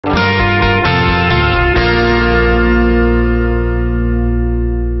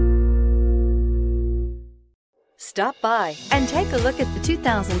Stop by and take a look at the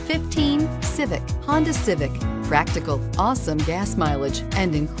 2015 Honda Civic. Practical, awesome gas mileage,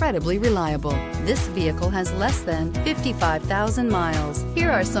 and incredibly reliable. This vehicle has less than 55,000 miles.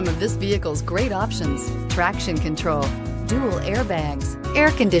 Here are some of this vehicle's great options: traction control, dual airbags,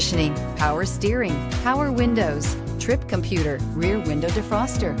 air conditioning, power steering, power windows, trip computer, rear window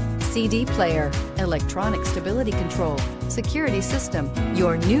defroster, CD player, electronic stability control, security system.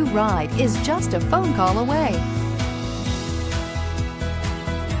 Your new ride is just a phone call away.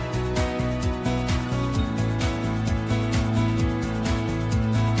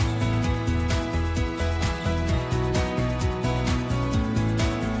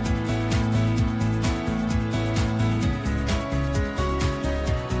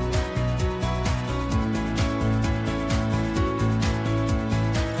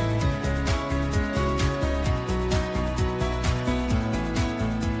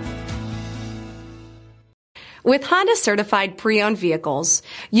 With Honda certified pre-owned vehicles,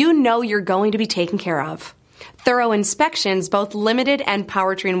 you know you're going to be taken care of. Thorough inspections, both limited and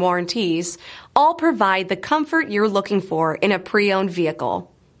powertrain warranties, all provide the comfort you're looking for in a pre-owned vehicle.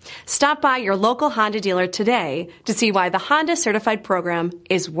 Stop by your local Honda dealer today to see why the Honda certified program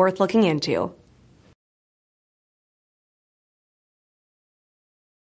is worth looking into.